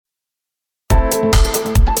Chinese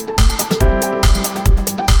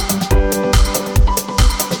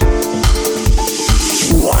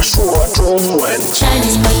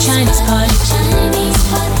pot, Chinese pot, Chinese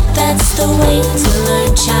pot. That's the way to learn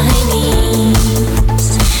Chinese.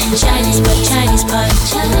 Chinese pot, Chinese pot,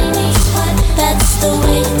 Chinese pot. That's the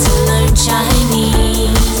way to learn Chinese.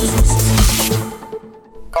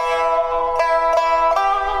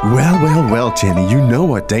 Well, Jenny, you know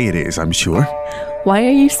what day it is, I'm sure. Why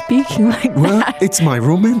are you speaking like Well, that? it's my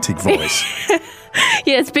romantic voice.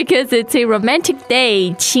 Yes, because it's a romantic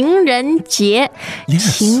day. 情人节.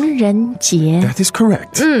 Yes. 情人节. That is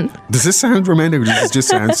correct. Does this sound romantic or does it just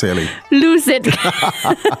sound silly? Lose it.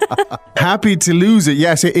 Happy to lose it.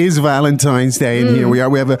 Yes, it is Valentine's Day, and here we are.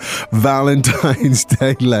 We have a Valentine's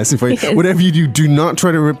Day lesson for you. Yes. Whatever you do not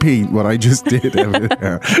try to repeat what I just did.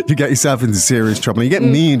 You get yourself into serious trouble. And you get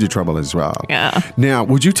me into trouble as well. Yeah. Now,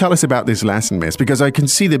 would you tell us about this lesson, miss? Because I can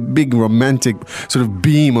see the big romantic sort of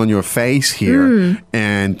beam on your face here.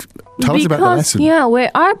 And tell us about the lesson. Yeah, we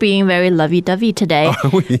are being very lovey-dovey today.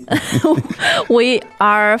 We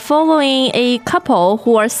are following a couple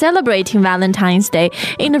who are celebrating Valentine's Day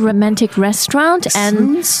in a romantic restaurant.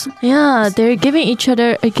 And yeah, they're giving each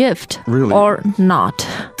other a gift. Really? Or not.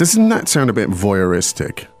 Doesn't that sound a bit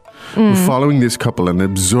voyeuristic? We're following this couple and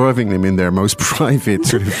observing them in their most private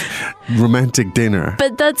sort of romantic dinner.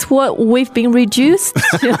 But that's what we've been reduced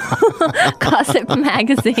to. Gossip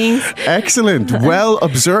magazines. Excellent. Well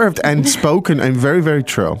observed and spoken and very, very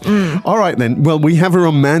true. All right, then. Well, we're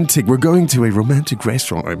going to a romantic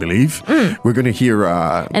restaurant, I believe. We're going to hear...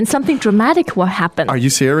 And something dramatic will happen. Are you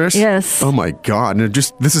serious? Yes. Oh, my God. And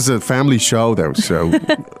this is a family show, though, so,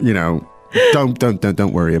 you know...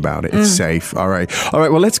 Don't worry about it. It's safe. All right.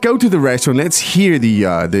 Well, let's go to the restaurant. Let's hear the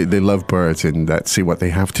lovebirds and let's see what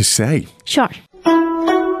they have to say. Sure.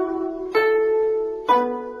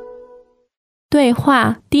 对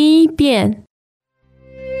话第一遍。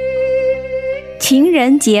情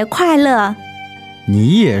人节快乐！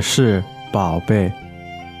你也是，宝贝。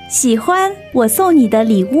喜欢我送你的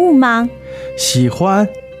礼物吗？喜欢。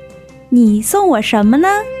你送我什么呢？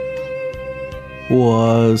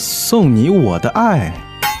我送你我的爱。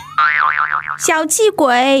小气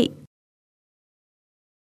鬼！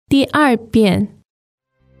第二遍。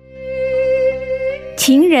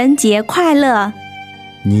情人节快乐！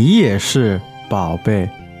你也是，宝贝。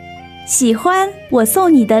喜欢我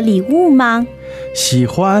送你的礼物吗？喜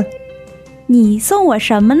欢。你送我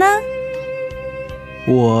什么呢？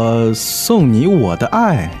我送你我的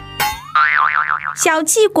爱。小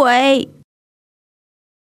气鬼！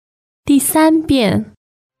第三遍。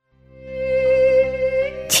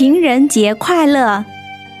情人节快乐！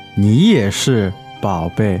你也是，宝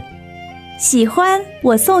贝。喜欢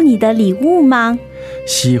我送你的礼物吗？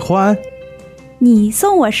喜欢。你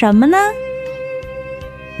送我什么呢？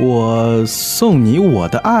我送你我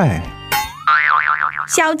的爱。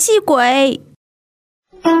小气鬼！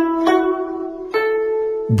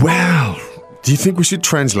 Well, do you think we should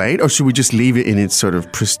translate or should we just leave it in its sort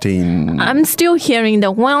of pristine... I'm still hearing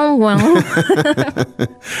the wow.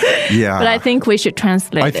 Yeah. But I think we should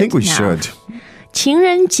translate I think we now. should. 情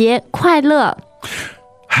人节快乐。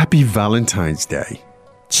 Happy Valentine's Day.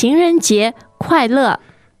 情人节快乐。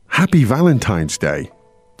 Happy Valentine's Day.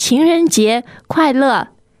 情人节快乐。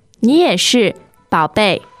你也是，宝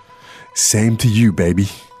贝。 Same to you, baby.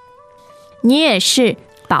 你也是，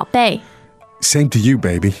宝贝。 Same to you,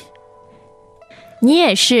 baby. 你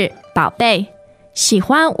也是，宝贝。喜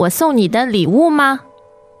欢我送你的礼物吗？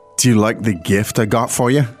 Do you like the gift I got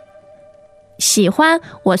for you? 喜欢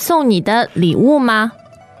我送你的礼物吗？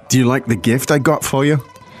 Do you like the gift I got for you?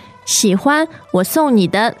 喜欢我送你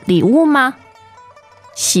的礼物吗？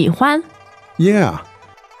喜欢， Yeah.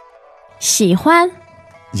 喜欢，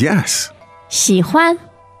 Yes. 喜欢。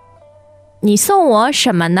你送我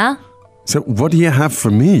什么呢？ So what do you have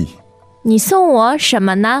for me? 你送我什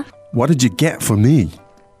么呢？ What did you get for me?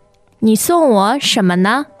 你送我什么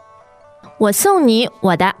呢？我送你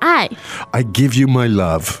我的爱。 I give you my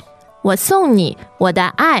love. 我送你我的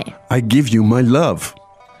爱。 I give you my love.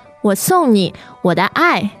 我送你我的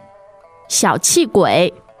爱。小气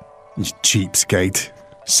鬼， You cheapskate.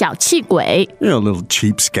 小气鬼， You're a little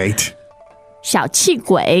cheapskate. 小气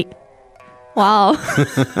鬼。Wow.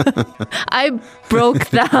 I broke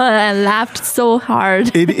down and laughed so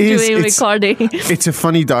hard It is. during recording. It's a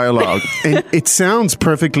funny dialogue. And it sounds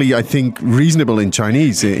perfectly, I think, reasonable in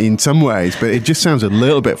Chinese in some ways, but it just sounds a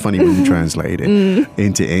little bit funny when you translate it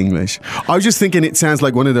into English. I was just thinking it sounds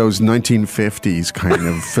like one of those 1950s kind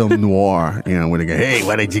of film noir, when they go, hey,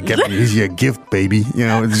 why did you get me? Here's your gift, baby.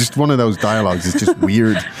 It's just one of those dialogues. It's just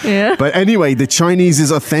weird. Yeah. But anyway, the Chinese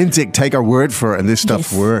is authentic. Take our word for it. And this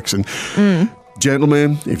stuff works. And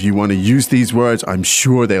gentlemen, if you want to use these words, I'm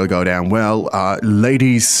sure they'll go down well.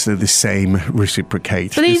 Ladies, the same,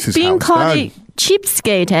 reciprocate. But he's being called a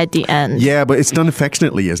cheapskate at the end. Yeah, but it's done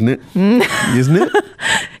affectionately, isn't it? Isn't it?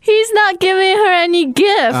 He's not giving her any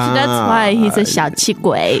gift. That's why he's a 小气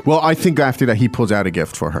鬼. Well, I think after that, he pulls out a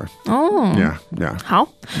gift for her. Oh. Yeah. 好.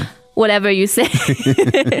 Whatever you say.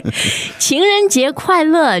 情人节快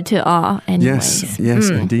乐 to all. Anyways. Yes,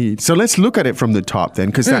 indeed. So let's look at it from the top then,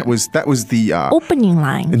 because that was the Opening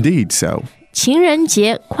line. Indeed, so 情人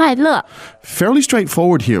节快乐. fairly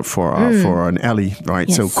straightforward here for an Ellie, right?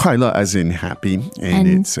 Yes. So 快乐 as in happy, and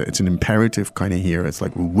it's an imperative kind of here. It's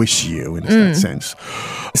like wish you in that sense.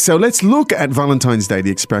 So let's look at Valentine's Day,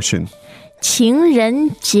 the expression. 情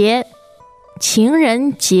人节. 情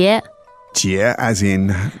人节. 节 as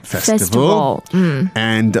in festival.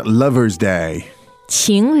 And Lover's Day.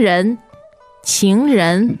 情人. 情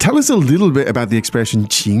人. Tell us a little bit about the expression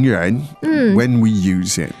情人 when we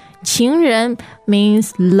use it. 情人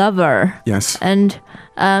means lover. Yes. And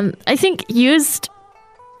I think used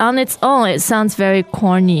on its own, it sounds very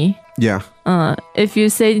corny. Yeah. If you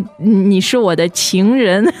say 你是我的情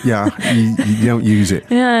人. Yeah, you don't use it.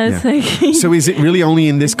 Yeah, it's like So is it really only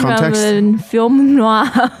in this context? from film noir.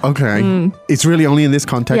 Okay. It's really only in this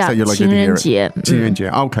context Yeah, that you're likely to hear it. 情人节. 情人节.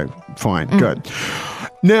 Okay, fine, good.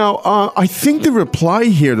 Now, I think the reply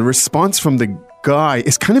here, the response from the guy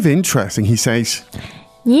is kind of interesting. He says,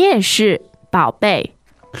 你也是宝贝.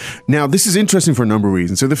 now this is interesting for a number of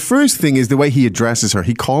reasons. So the first thing is the way he addresses her.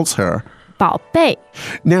 He calls her 宝贝.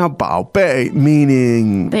 now 宝贝,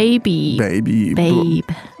 meaning Baby. babe,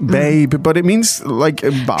 Babe. but it means like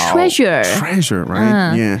a treasure,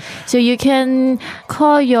 right? Yeah. So you can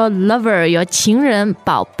call your lover, your 情人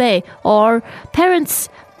宝贝, or parents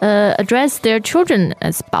address their children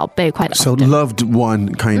as 宝贝 quite So often. loved one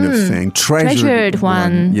kind of thing. Treasured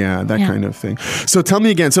one. Yeah, that kind of thing. So tell me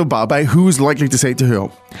again. So 宝贝, who's likely to say to who?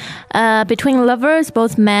 Between lovers,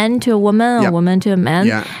 both man to a woman, Yeah. or woman to a man,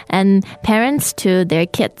 Yeah. and parents to their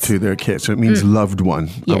kids. To their kids. So it means loved one.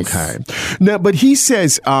 Yes. Okay. Now, but he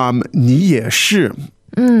says, 你也是.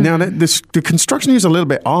 Now, the construction here is a little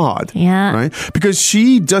bit odd. Yeah. Right? Because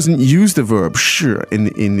she doesn't use the verb 是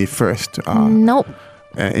in the first... Nope.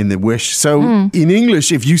 in the wish. So in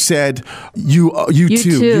English, if you said you too,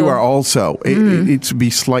 too. you are also, it would be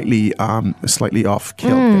slightly off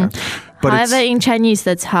kilt there. But However, in Chinese,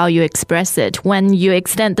 that's how you express it. When you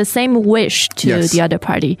extend the same wish to Yes. the other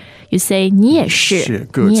party, you say 你也是. Sure,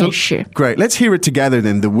 good. 你 So, 也是. great. Let's hear it together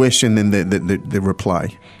then, the wish and then the reply.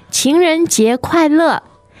 情人节快乐.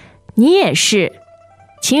 你也是.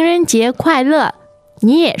 情人节快乐.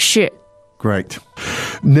 你也是. Great.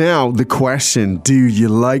 Now, the question, do you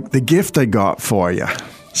like the gift I got for you?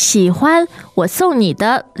 喜欢我送你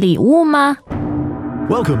的礼物吗?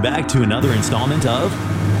 Welcome back to another installment of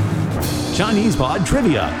Chinese Pod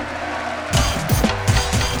Trivia.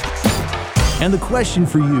 And the question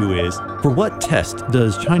for you is, for what test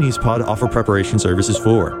does Chinese Pod offer preparation services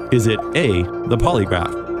for? Is it A, the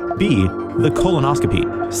polygraph, B, the colonoscopy,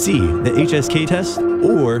 C, the HSK test,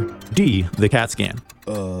 or D, the CAT scan?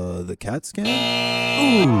 The CAT scan?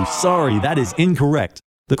 Ooh, sorry, that is incorrect.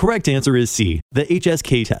 The correct answer is C, the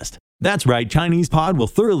HSK test. That's right, Chinese Pod will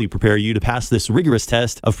thoroughly prepare you to pass this rigorous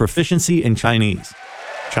test of proficiency in Chinese.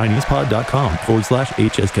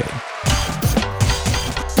 ChinesePod.com/HSK.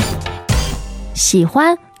 喜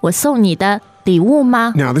欢我送你的礼物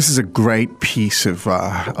吗? Now, this is a great piece of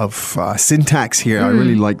syntax here. I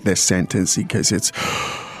really like this sentence because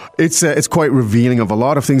it's quite revealing of a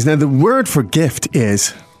lot of things. Now, the word for gift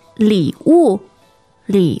is 礼物,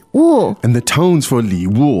 礼物. And the tones for 礼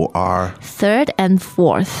物 are third and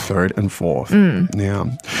fourth. Third and fourth. Yeah.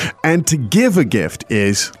 And to give a gift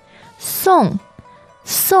is 送,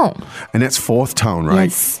 送. And that's fourth tone, right?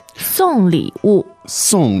 Yes. 送礼物.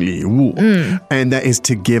送礼物, and that is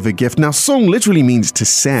to give a gift. Now, 送 literally means to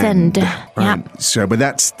send. Send, Right? yeah. So, but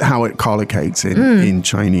that's how it collocates in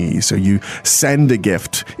Chinese. So you send a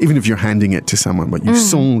gift, even if you're handing it to someone, but you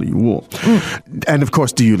送礼物. And of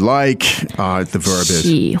course, do you like? The verb is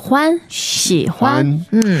喜欢喜欢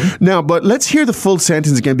Now, but let's hear the full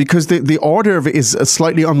sentence again because the order of it is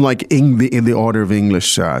slightly unlike in the order of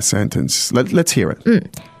English sentence. Let's hear it.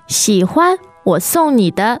 喜欢我送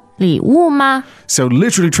你的礼物吗？ So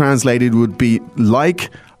literally translated would be like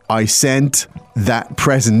I sent that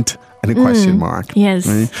present and a question mark. Yes.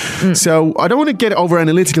 Right? So I don't want to get over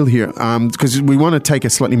analytical here because we want to take a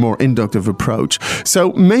slightly more inductive approach.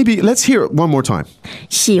 So maybe let's hear it one more time.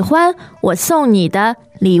 喜欢我送你的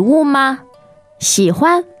礼物吗？喜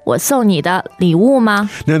欢我送你的礼物吗？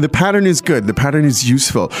 Now, the pattern is good. The pattern is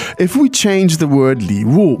useful. If we change the word 礼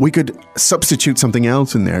物, we could substitute something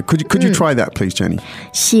else in there. Could you try that, please, Jenny?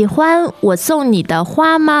 喜欢我送你的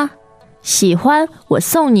花吗？喜欢我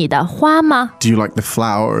送你的花吗 Do you like the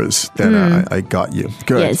flowers that I got you?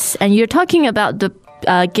 Good. Yes, and you're talking about the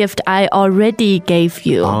gift I already gave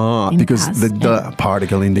you. in Because past. the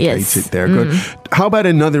particle indicates Yes. it there. Good. How about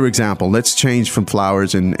another example? Let's change from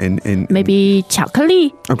flowers and Maybe 巧克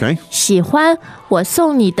力。 Okay. 喜欢我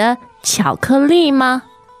送你的巧克力吗？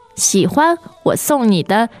喜欢我送你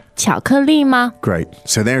的巧克力吗？ Great.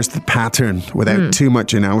 So there's the pattern without too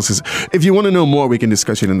much analysis. If you want to know more, we can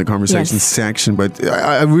discuss it in the conversation Yes. section. But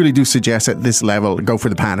I really do suggest at this level, go for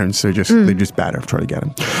the patterns. They're just better. Try to get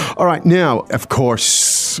them. All right. Now, of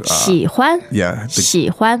course, 喜欢 yeah,喜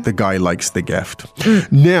欢 the guy likes the gift.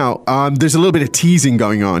 Now, there's a little bit of teasing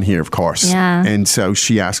going on here, of course. Yeah. And so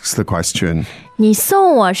she asks the question. 你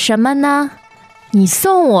送我什么呢？你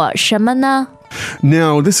送我什么呢？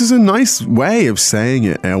 Now, this is a nice way of saying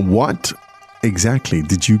it. What exactly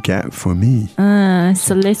did you get for me?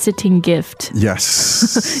 Soliciting gift.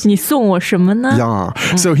 Yes. 你送我什么呢？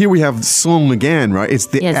 Yeah. So here we have song again, right? It's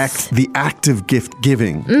the Yes. the act of gift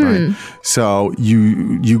giving, right? So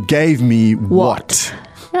you gave me what?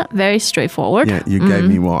 Yeah, very straightforward. Yeah, you gave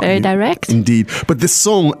me what? Very direct. Indeed. But the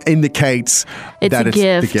song indicates It's that a it's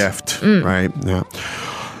gift. the gift, right? Yeah.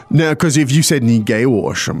 Now, because if you said 你给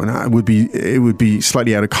我什么呢, it would be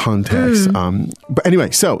slightly out of context. But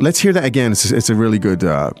anyway, so let's hear that again. It's a really good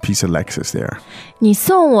piece of Lexis there. 你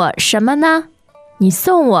送我什么呢？你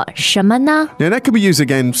送我什么呢？ Now, that could be used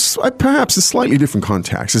again, perhaps a slightly different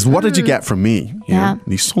context. Is what did you get from me? You Yeah. know,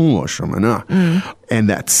 你送我什么呢? And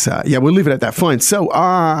that's, yeah, we'll leave it at that. Fine. So,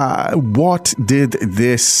 what did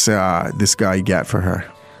this guy get for her?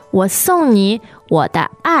 我送你我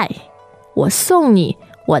的爱，我送你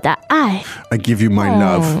我的爱。 I give you my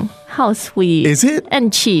love. Oh, how sweet. Is it?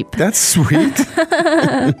 And cheap. That's sweet.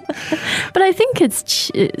 But I think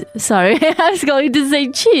it's sorry, I was going to say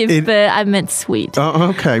cheap, but I meant sweet.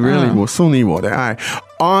 Oh, okay, really? 我送你我的爱.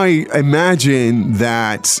 I imagine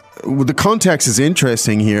that the context is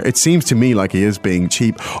interesting here. It seems to me like he is being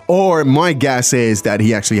cheap. Or my guess is that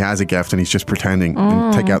he actually has a gift and he's just pretending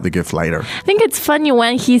and take out the gift later. I think it's funny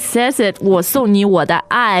when he says it, 我送你我的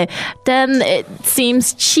爱, then it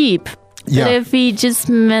seems cheap. Yeah. But if he just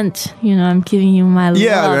meant, I'm giving you my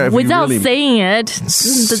Yeah, love, if he without really- saying it,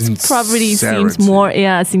 that probably seems Sincerity. more,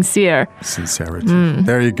 sincere. Sincerity.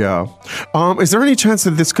 There you go. Is there any chance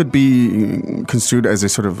that this could be construed as a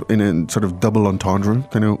sort of double entendre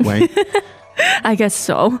kind of way? I guess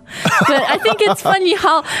so. But I think it's funny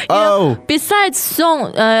how, besides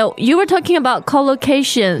送, you were talking about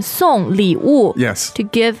collocation, 送礼物, Yes. to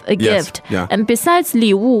give a Yes, gift. yeah. And besides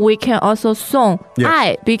礼物, we can also 送 Yes.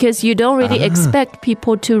 爱, because you don't really expect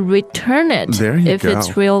people to return it There you if go.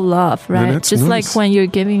 it's real love, right? that's Just like nice. when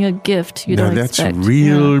you're giving a gift, you Now don't that's expect.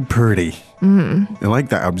 real pretty. I like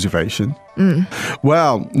that observation.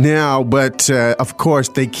 Well, now, but of course,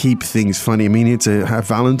 they keep things funny. I mean, it's a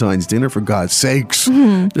Valentine's dinner, for God's sakes.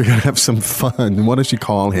 You're going to have some fun. What does she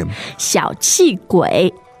call him? 小气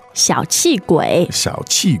鬼,小气鬼. 小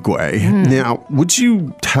气鬼. Now, would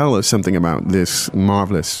you tell us something about this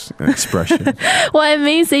marvelous expression? Well, it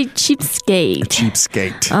means a cheapskate.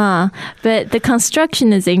 Cheapskate. But the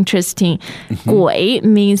construction is interesting. 鬼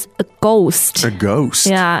means a ghost. A ghost.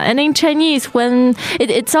 Yeah, and in Chinese, when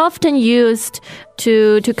it's often used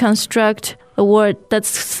to construct a word that's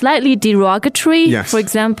slightly derogatory. Yes. For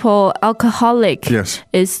example, alcoholic Yes.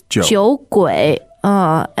 is 酒. 酒鬼.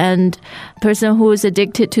 And person who is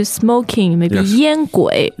addicted to smoking, maybe Yes. 烟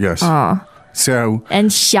鬼. Yes. So,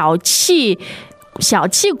 And 小气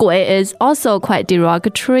鬼 is also quite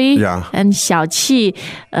derogatory. Yeah. And 小气,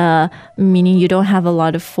 meaning you don't have a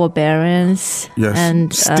lot of forbearance. Yes.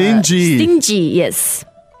 And Stingy. Stingy, yes.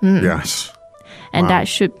 yes. and that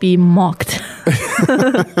should be mocked.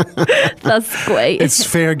 That's great. It's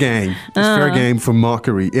fair game. It's fair game for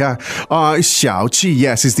mockery. Yeah. 小气,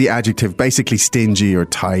 yes, is the adjective, basically stingy or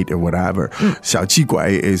tight or whatever. 小气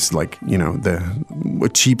鬼 is like, the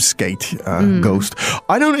cheapskate ghost.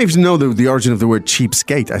 I don't even know the origin of the word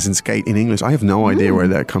cheapskate, as in skate in English. I have no idea where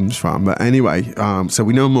that comes from. But anyway, so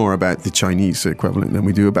we know more about the Chinese equivalent than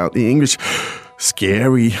we do about the English.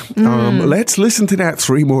 Scary. Let's listen to that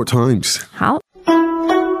 3 more times. 好。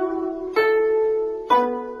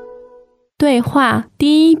对话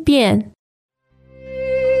第1遍。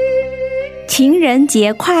情人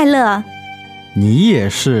节快乐，你也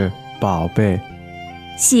是，宝贝。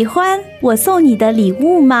喜欢我送你的礼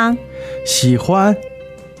物吗？喜欢。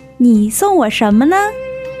你送我什么呢？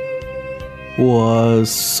我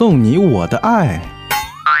送你我的爱。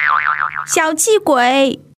小气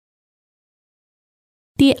鬼。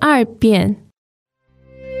第2遍。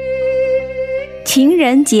情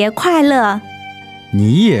人节快乐，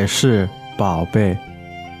你也是，宝贝。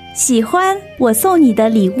喜欢我送你的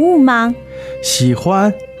礼物吗？喜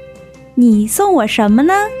欢。你送我什么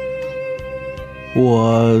呢？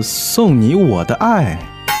我送你我的爱。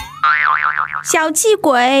小气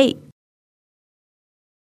鬼。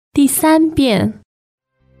第3遍。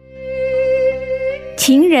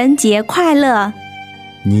情人节快乐，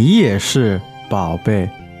你也是，宝贝。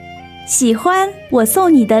喜欢我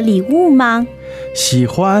送你的礼物吗？喜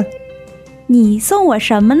欢。你送我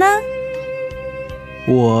什么呢？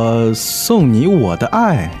我送你我的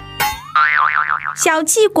爱。小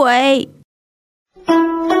气鬼。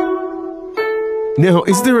Now,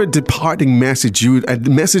 is there a departing message, a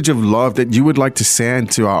message of love that you would like to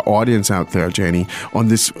send to our audience out there, Jenny, on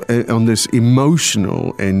this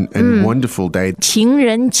emotional and wonderful day? 情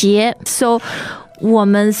人节 So 我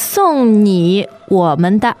们送你我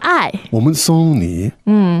们的爱。我们送你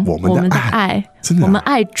我们的爱。真的啊？我们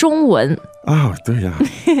爱中文。对呀。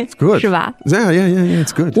It's good. 是吧？ Yeah,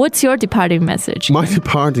 it's good. What's your departing message? My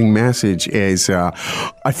departing message is, I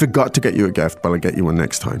forgot to get you a gift, but I'll get you one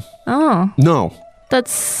next time. Oh. No.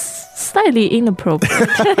 That's slightly inappropriate.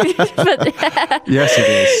 But Yes, it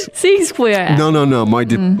is. seems weird. No. My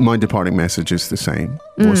departing message is the same.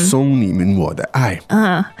 我送你们我的爱。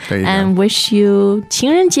There you And go. wish you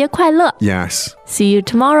情人节快乐。 Yes. See you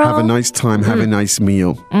tomorrow. Have a nice time. Have a nice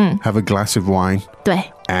meal. Have a glass of wine.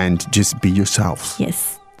 对 And just be yourselves. Yes.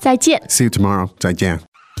 再见。 See you tomorrow. 再见。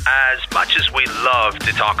 As much as we love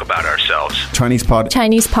to talk about ourselves, Chinese pod.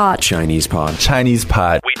 Chinese pod. Chinese pod. Chinese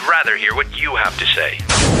pod. we'd rather hear what you have to say.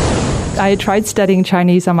 I tried studying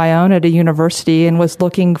Chinese on my own at a university and was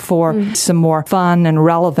looking for some more fun and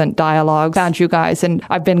relevant dialogue. Found you guys, and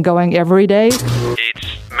I've been going every day. It's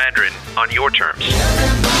Mandarin on your terms.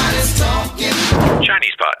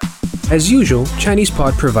 Chinese Pod. As usual,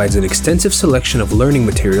 ChinesePod provides an extensive selection of learning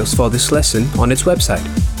materials for this lesson on its website,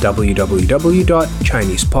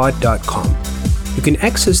 www.chinesepod.com. You can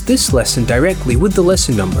access this lesson directly with the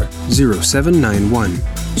lesson number 0791.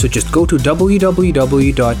 So just go to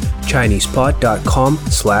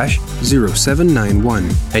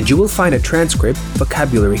www.chinesepod.com/0791 and you will find a transcript,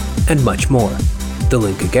 vocabulary, and much more. The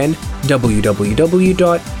link again,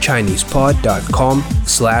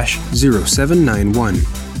 www.chinesepod.com/0791.